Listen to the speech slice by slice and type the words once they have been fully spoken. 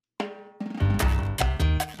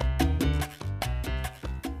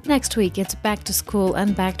Next week, it's back to school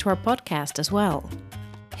and back to our podcast as well.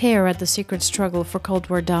 Here at The Secret Struggle for Cold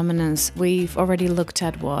War Dominance, we've already looked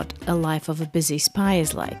at what a life of a busy spy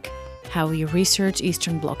is like, how we research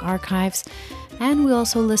Eastern Bloc archives, and we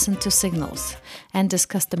also listened to signals and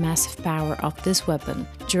discussed the massive power of this weapon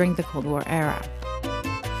during the Cold War era.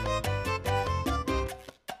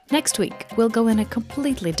 Next week, we'll go in a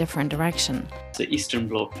completely different direction. The Eastern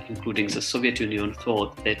Bloc, including the Soviet Union,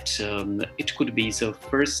 thought that it could be the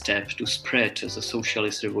first step to spread the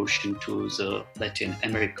socialist revolution to the Latin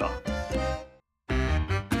America.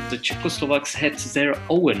 The Czechoslovaks had their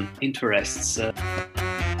own interests.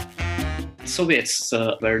 Soviets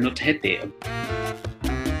were not happy.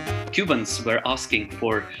 Cubans were asking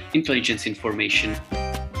for intelligence information.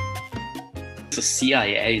 The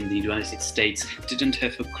CIA in the United States didn't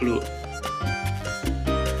have a clue.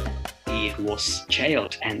 He was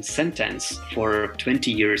jailed and sentenced for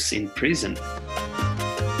 20 years in prison.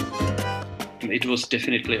 It was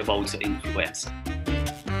definitely about the influence.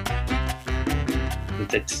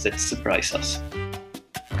 That surprised us.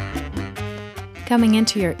 Coming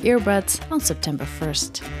into your earbuds on September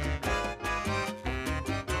 1st.